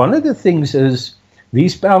 one of the things is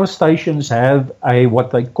these power stations have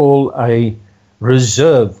what they call a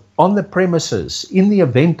reserve on the premises in the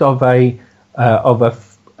event of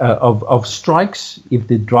strikes. If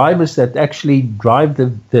the drivers that actually drive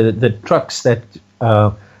the trucks that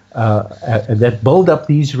build up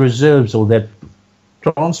these reserves or that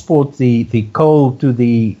transport the coal to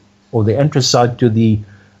the anthracite to the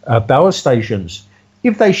power stations,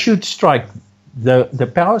 if they should strike,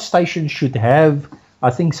 the power station should have, I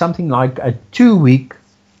think, something like a 2-week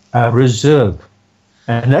reserve.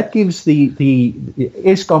 And that gives the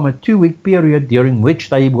Eskom a 2-week period during which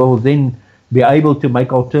they will then be able to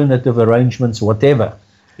make alternative arrangements, whatever.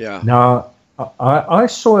 Yeah. Now, I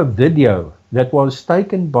saw a video that was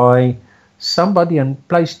taken by somebody and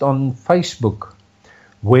placed on Facebook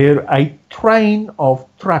where a train of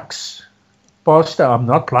trucks, Pastor, I'm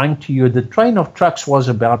not lying to you, the train of trucks was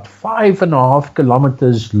about 5.5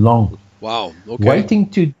 kilometers long. Wow. Okay. Waiting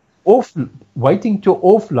to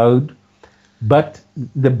offload. But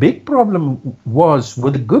the big problem was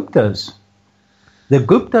with the Guptas. The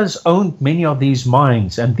Guptas owned many of these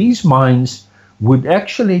mines, and these mines would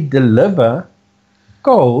actually deliver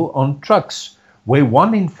coal on trucks, where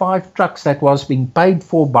 1 in 5 trucks that was being paid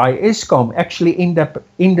for by Eskom actually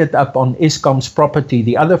ended up on Eskom's property.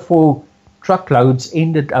 The other 4 truckloads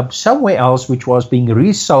ended up somewhere else, which was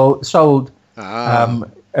being sold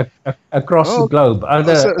across the globe.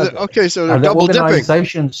 So they're double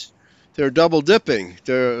organizations. Dipping. They're double dipping.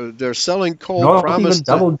 They're selling coal. Not even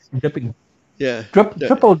double dipping. Yeah.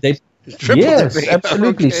 Triple dip. Yes, dipping.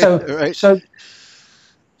 absolutely. Okay. So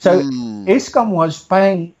Eskom was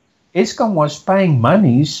paying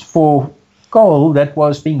monies for coal that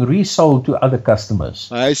was being resold to other customers.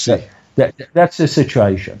 I see. That's the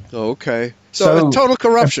situation. Okay. So total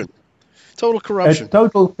corruption. Total corruption.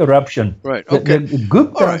 Total corruption. Right. Okay. The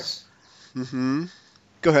Guptas. Right. Mm-hmm.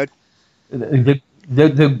 Go ahead.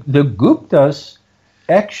 The Guptas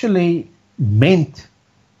actually meant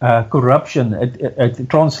corruption. It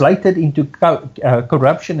translated into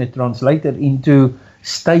corruption. It translated into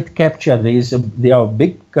state capture. There are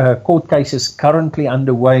big court cases currently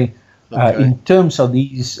underway in terms of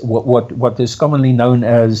these what is commonly known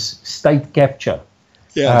as state capture.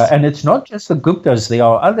 Yes. And it's not just the Guptas. There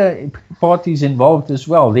are other parties involved as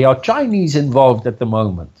well. There are Chinese involved at the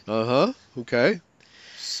moment. Okay.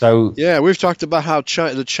 So yeah, we've talked about how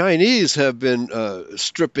the Chinese have been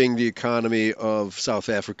stripping the economy of South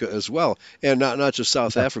Africa as well, and not just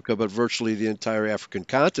South Africa, but virtually the entire African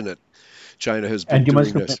continent. China has been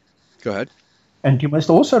doing this. Go ahead. And you must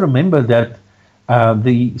also remember that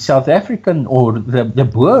the South African or the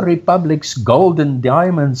Boer republics, gold and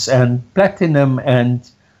diamonds and platinum and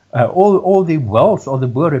all the wealth of the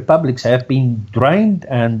Boer republics have been drained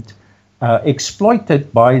and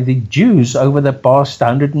exploited by the Jews over the past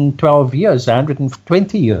 112 years,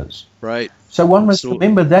 120 years. Right. So one must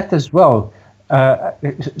remember that as well.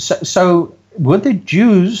 So with the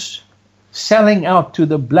Jews selling out to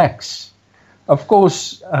the blacks, of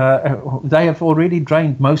course, they have already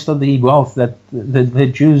drained most of the wealth that the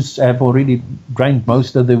Jews have already drained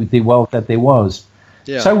most of the wealth that there was.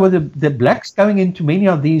 Yeah. So with the blacks going into many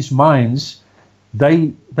of these mines,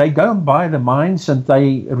 they go and buy the mines and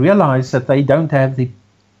they realize that they don't have the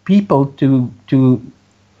people to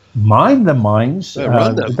mine the mines.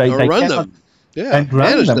 Run them. Run them. Yeah, and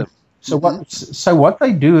run them. So what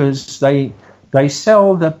they do is they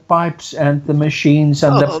sell the pipes and the machines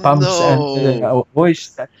and the pumps and the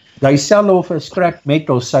hoist. They sell off as scrap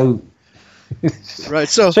metal. So right.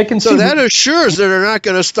 So that assures that they're not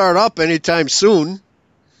going to start up anytime soon.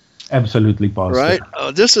 Absolutely, Pastor. Right.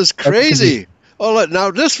 Oh, this is crazy. Oh, now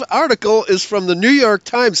this article is from the New York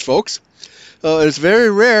Times, folks. It's very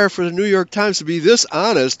rare for the New York Times to be this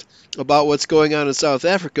honest about what's going on in South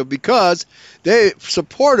Africa because they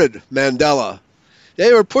supported Mandela.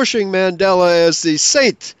 They were pushing Mandela as the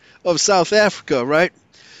saint of South Africa, right?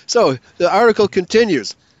 So the article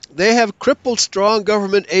continues. They have crippled strong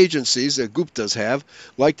government agencies, that Guptas have,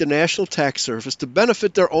 like the National Tax Service, to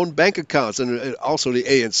benefit their own bank accounts and also the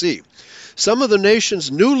ANC. Some of the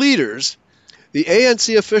nation's new leaders, the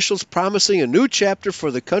ANC officials promising a new chapter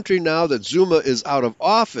for the country now that Zuma is out of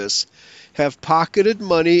office, have pocketed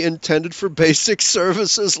money intended for basic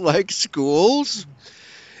services like schools.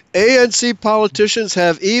 ANC politicians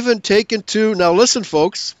have even taken to, now listen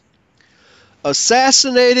folks,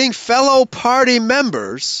 assassinating fellow party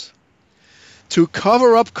members to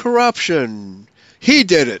cover up corruption. He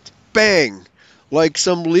did it. Bang. Like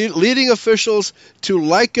some leading officials to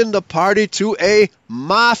liken the party to a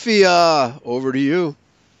mafia. Over to you.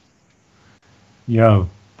 Yeah,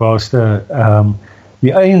 Pastor. The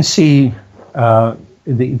ANC,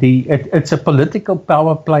 it's a political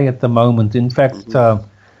power play at the moment. In fact,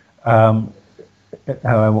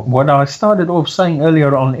 what I started off saying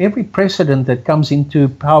earlier on, every president that comes into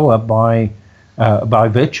power by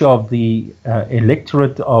virtue of the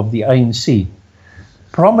electorate of the ANC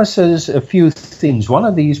promises a few things. One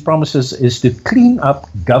of these promises is to clean up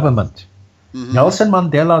government. Nelson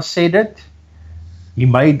Mandela said it. He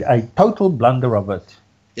made a total blunder of it.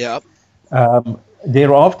 Yeah.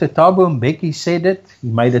 Thereafter, Thabo Mbeki said it. He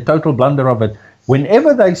made a total blunder of it.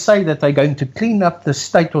 Whenever they say that they're going to clean up the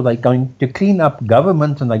state or they're going to clean up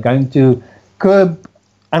government and they're going to curb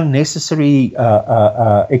unnecessary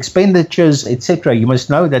expenditures, etc., you must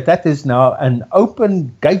know that that is now an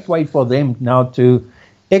open gateway for them now to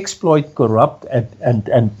exploit, corrupt,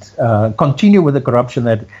 and continue with the corruption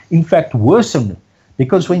that, in fact, worsened.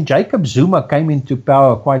 Because when Jacob Zuma came into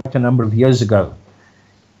power quite a number of years ago,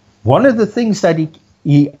 one of the things that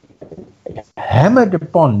he hammered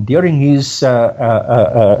upon during his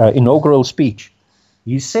inaugural speech,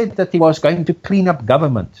 he said that he was going to clean up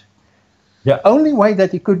government. The only way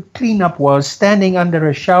that he could clean up was standing under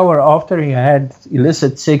a shower after he had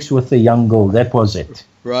illicit sex with a young girl. That was it.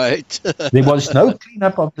 Right. There was no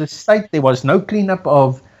cleanup of the state. There was no cleanup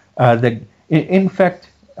of the. In fact,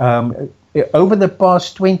 over the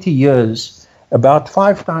past 20 years, about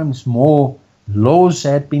 5 times more laws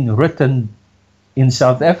had been written in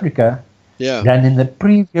South Africa than in the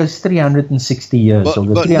previous 360 years.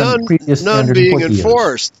 But none being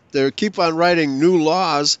enforced. They keep on writing new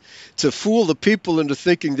laws to fool the people into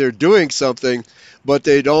thinking they're doing something, but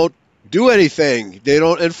they don't do anything. They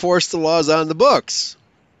don't enforce the laws on the books.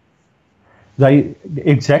 They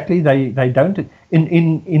don't.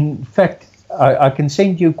 In fact, I can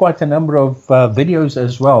send you quite a number of videos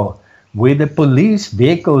as well, where the police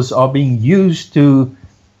vehicles are being used to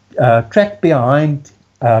track behind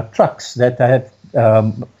trucks that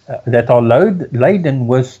are laden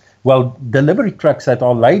with, delivery trucks that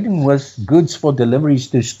are laden with goods for deliveries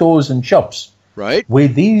to stores and shops. Right. Where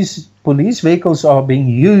these police vehicles are being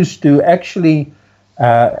used to actually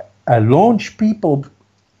launch people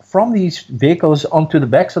from these vehicles onto the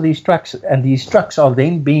backs of these trucks, and these trucks are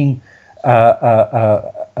then being they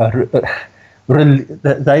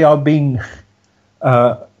are being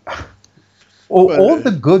all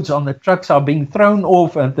the goods on the trucks are being thrown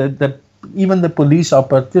off, and even the police are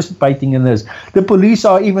participating in this. The police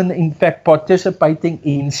are even, in fact, participating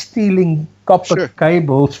in stealing copper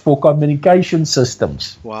cables for communication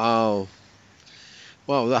systems. Wow.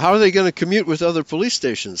 How are they going to commute with other police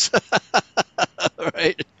stations?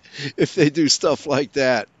 Right? If they do stuff like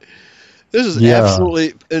that. This is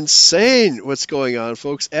absolutely insane what's going on,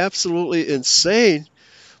 folks. Absolutely insane.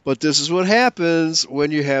 But this is what happens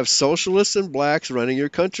when you have socialists and blacks running your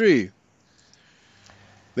country.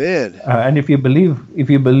 Man. And if you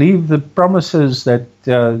believe the promises that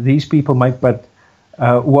these people make, but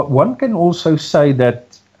one can also say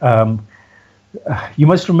that you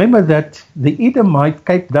must remember that the Edomite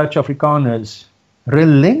Cape Dutch Afrikaners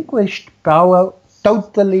relinquished power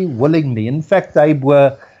totally willingly. In fact, they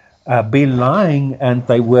were belying, and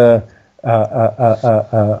they were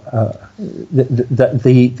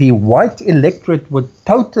the white electorate would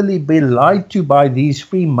totally be lied to by these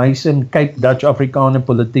Freemason Cape Dutch Afrikaner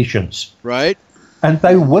politicians. Right. And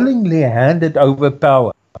they willingly handed over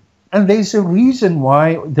power. And there's a reason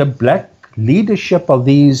why the black leadership of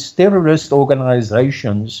these terrorist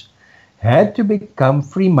organizations had to become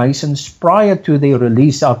Freemasons prior to their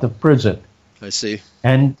release out of prison. I see.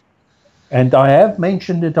 And I have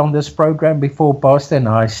mentioned it on this program before, Pastor, and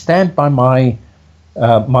I stand by my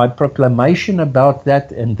proclamation about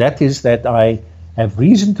that, and that is that I have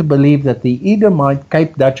reason to believe that the Edomite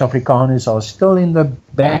Cape Dutch Afrikaners are still in the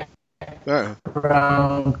background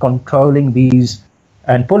controlling these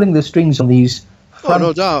and pulling the strings on these front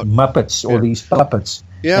no doubt. Muppets or these puppets.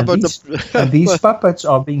 Yeah, and but these puppets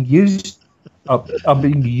are being used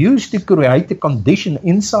to create a condition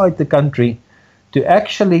inside the country to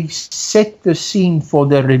actually set the scene for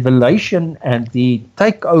the revelation and the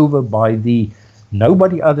takeover by the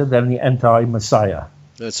nobody other than the anti-Messiah.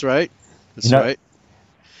 That's right. That's right.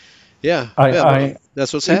 Yeah,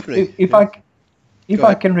 that's what's happening. If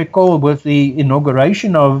I can recall, with the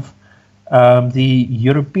inauguration of the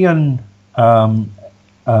European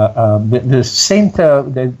the center,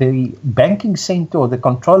 the banking center, or the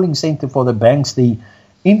controlling center for the banks, the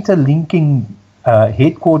interlinking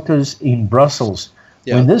headquarters in Brussels.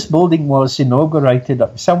 Yeah. When this building was inaugurated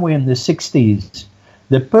somewhere in the 60s,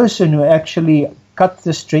 the person who actually cut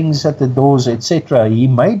the strings at the doors, etc., he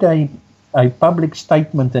made a public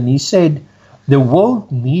statement, and he said, the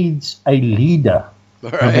world needs a leader.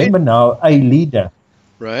 Right. Remember now, a leader.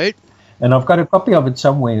 Right. And I've got a copy of it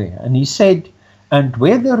somewhere. And he said, and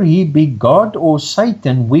whether he be God or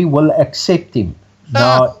Satan, we will accept him.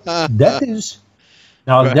 Now, that is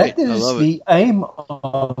the aim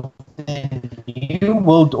of the New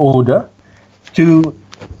World Order, to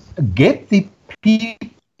get the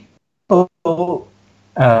people,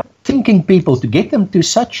 thinking people, to get them to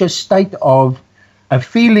such a state of a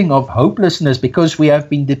feeling of hopelessness, because we have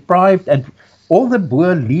been deprived, and all the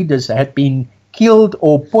Boer leaders had been killed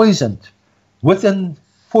or poisoned within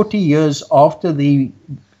 40 years after the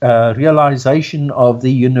realization of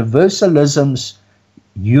the Universalism's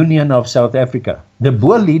Union of South Africa. The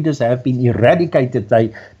Boer leaders have been eradicated.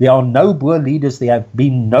 There are no Boer leaders. There have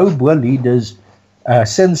been no Boer leaders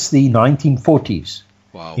since the 1940s.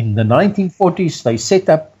 Wow. In the 1940s, they set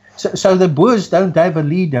up, so the Boers don't have a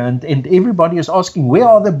leader, and everybody is asking, where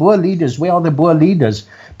are the Boer leaders? Where are the Boer leaders?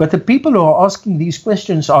 But the people who are asking these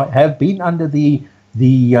questions have been under the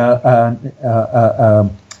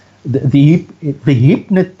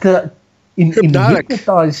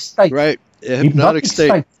hypnotized state. Right. Hypnotic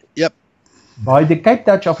state. Yep. By the Cape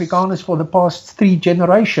Dutch Afrikaners for the past 3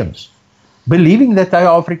 generations, believing that they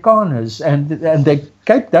are Afrikaners, and the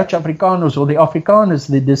Cape Dutch Afrikaners, or the Afrikaners,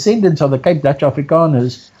 the descendants of the Cape Dutch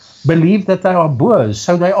Afrikaners, believe that they are Boers.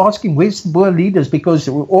 So they're asking, where's the Boer leaders? Because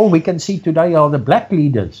all we can see today are the black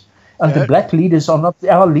leaders, and the black leaders are not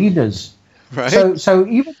our leaders. Right. So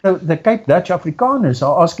even the Cape Dutch Afrikaners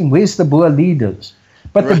are asking, where's the Boer leaders?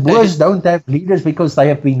 But the Boers don't have leaders because they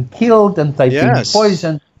have been killed and they've been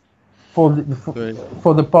poisoned for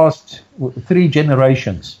the past 3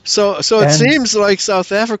 generations. So it seems like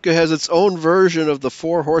South Africa has its own version of the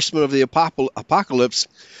 4 horsemen of the apocalypse,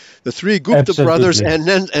 the 3 Gupta brothers and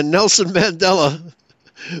Nelson Mandela,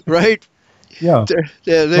 right? Yeah.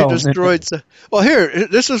 They destroyed. Well, here,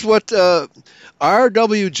 this is what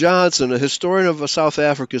R.W. Johnson, a historian of South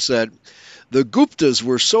Africa, said. The Guptas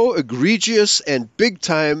were so egregious and big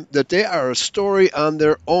time that they are a story on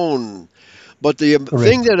their own. But the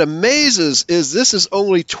thing that amazes is this is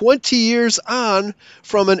only 20 years on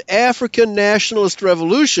from an African nationalist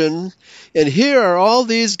revolution, and here are all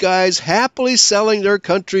these guys happily selling their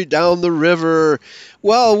country down the river.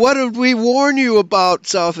 Well, what did we warn you about,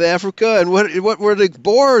 South Africa? And what were the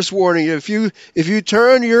Boers warning you? If you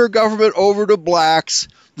turn your government over to blacks,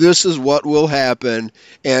 this is what will happen.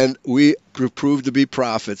 And we proved to be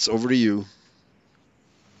prophets. Over to you.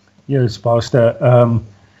 Yes, Pastor.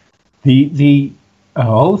 The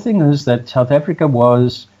whole thing is that South Africa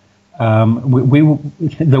was,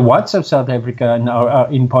 the whites of South Africa, and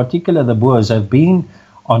in particular the Boers, have been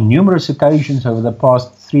on numerous occasions over the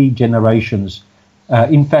past 3 generations.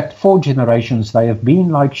 In fact, 4 generations, they have been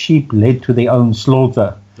like sheep led to their own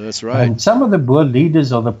slaughter. That's right. And some of the Boer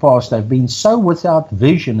leaders of the past have been so without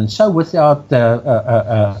vision and so without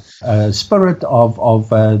spirit of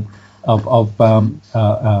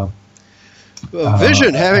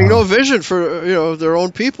vision, having no vision for their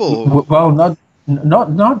own people. Well,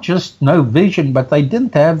 not just no vision, but they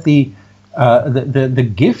didn't have the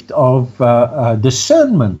gift of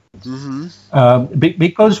discernment. Mm-hmm.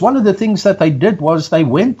 Because one of the things that they did was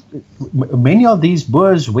many of these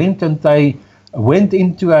Boers went and they went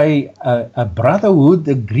into a brotherhood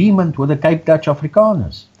agreement with the Cape Dutch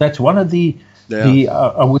Afrikaners. That's one of the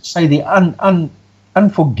I would say the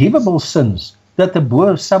unforgivable sins that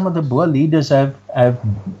some of the Boer leaders have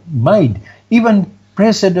made. Even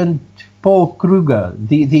President Paul Kruger,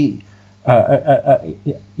 he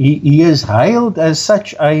is hailed as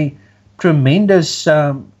such a tremendous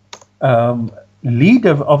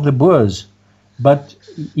leader of the Boers, but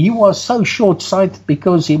he was so short-sighted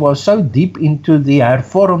because he was so deep into the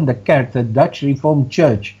Hervormde Kerk, the Dutch Reformed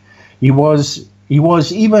Church. He was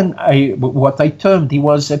even what they termed, he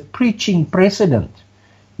was a preaching president.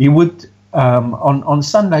 He would on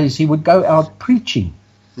Sundays he would go out preaching.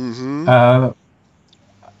 Mm-hmm.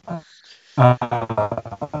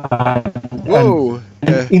 Whoa!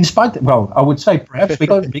 In spite, well, I would say perhaps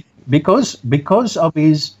because of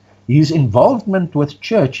his involvement with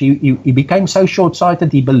church, he became so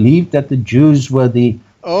short-sighted. He believed that the Jews were the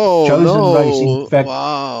chosen race. In fact,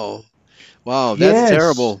 wow, that's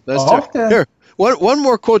terrible. That's terrible. Here, one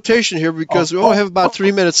more quotation here because we only have about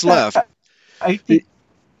 3 minutes left. The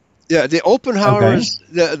Oppenheimers,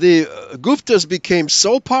 the Guptas became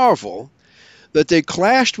so powerful that they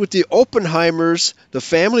clashed with the Oppenheimers, the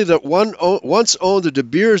family that once owned the De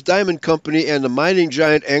Beers Diamond Company and the mining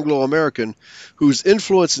giant Anglo-American, whose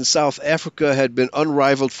influence in South Africa had been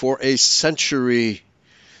unrivaled for a century.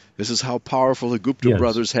 This is how powerful the Gupta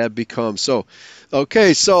brothers had become. So, all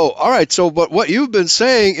right. So, but what you've been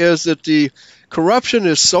saying is that the corruption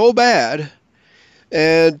is so bad,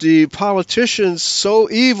 and the politicians so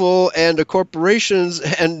evil, and the corporations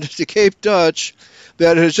and the Cape Dutch,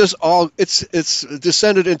 that it's just it's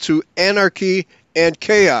descended into anarchy and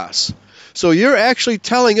chaos. So you're actually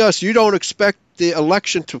telling us you don't expect the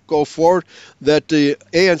election to go forward, that the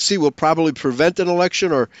ANC will probably prevent an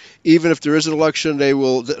election, or even if there is an election, they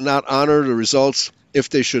will not honor the results if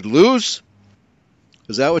they should lose?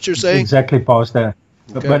 Is that what you're saying? Exactly, Pastor.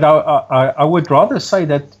 Okay. But I would rather say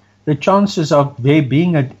that the chances of there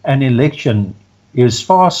being an election is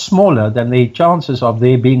far smaller than the chances of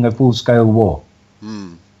there being a full-scale war.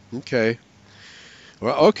 Okay.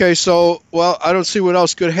 Well, so, I don't see what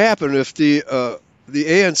else could happen if the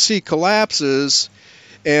ANC collapses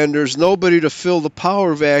and there's nobody to fill the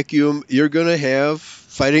power vacuum. You're going to have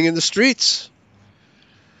fighting in the streets.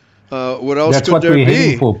 What else That's could what there we're be?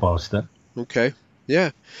 heading for, Pastor. Okay.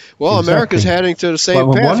 Yeah. Well, exactly. America's heading to the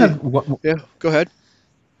same path. Yeah, go ahead.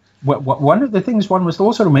 One of the things one must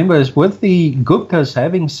also remember is with the Guptas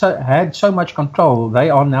having had so much control,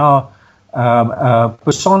 they are now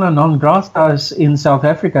persona non gratas in South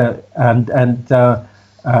Africa, and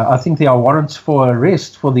I think there are warrants for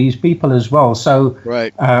arrest for these people as well. So,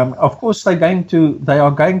 of course, they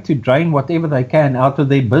are going to drain whatever they can out of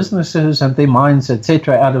their businesses and their mines,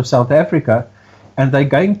 etc., out of South Africa, and they're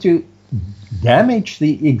going to damage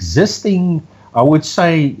the existing, I would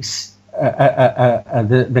say,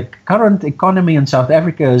 the current economy in South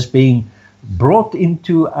Africa is being brought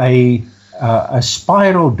into a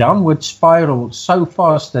downward spiral so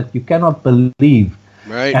fast that you cannot believe.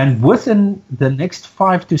 Right. And within the next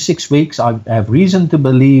 5 to 6 weeks, I have reason to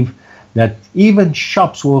believe that even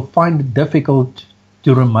shops will find it difficult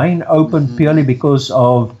to remain open purely because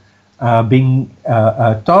of being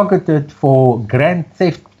targeted for grand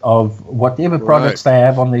theft of whatever products they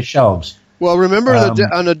have on their shelves. Well, remember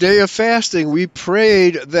on the day of fasting, we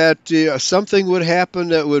prayed that something would happen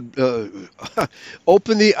that would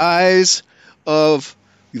open the eyes of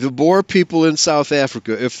the Boer people in South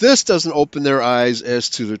Africa. If this doesn't open their eyes as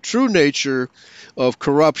to the true nature of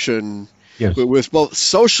corruption, with both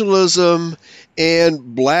socialism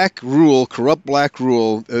and corrupt black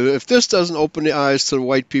rule, if this doesn't open the eyes to the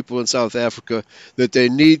white people in South Africa, that they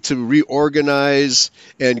need to reorganize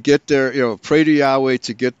and get their, pray to Yahweh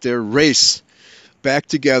to get their race back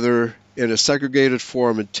together in a segregated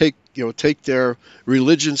form and take their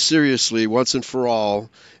religion seriously once and for all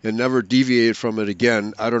and never deviate from it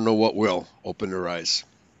again, I don't know what will open their eyes.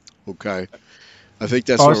 Okay. I think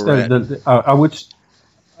that's where we're at.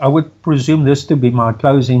 I would presume this to be my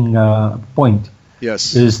closing point.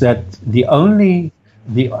 Yes. Is that the only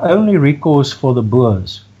recourse for the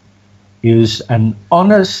Boers is an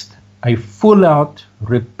honest, a full-out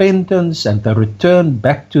repentance and a return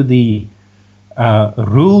back to the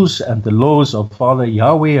rules and the laws of Father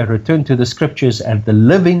Yahweh, a return to the scriptures and the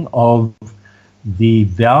living of the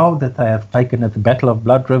vow that they have taken at the Battle of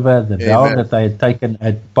Blood River, the vow that they had taken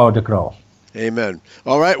at Paardekraal. Amen.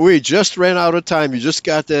 All right, we just ran out of time. You just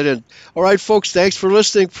got that in. All right, folks, thanks for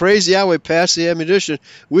listening. Praise Yahweh, pass the ammunition.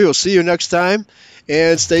 We will see you next time,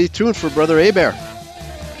 and stay tuned for Brother Abear.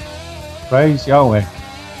 Praise Yahweh.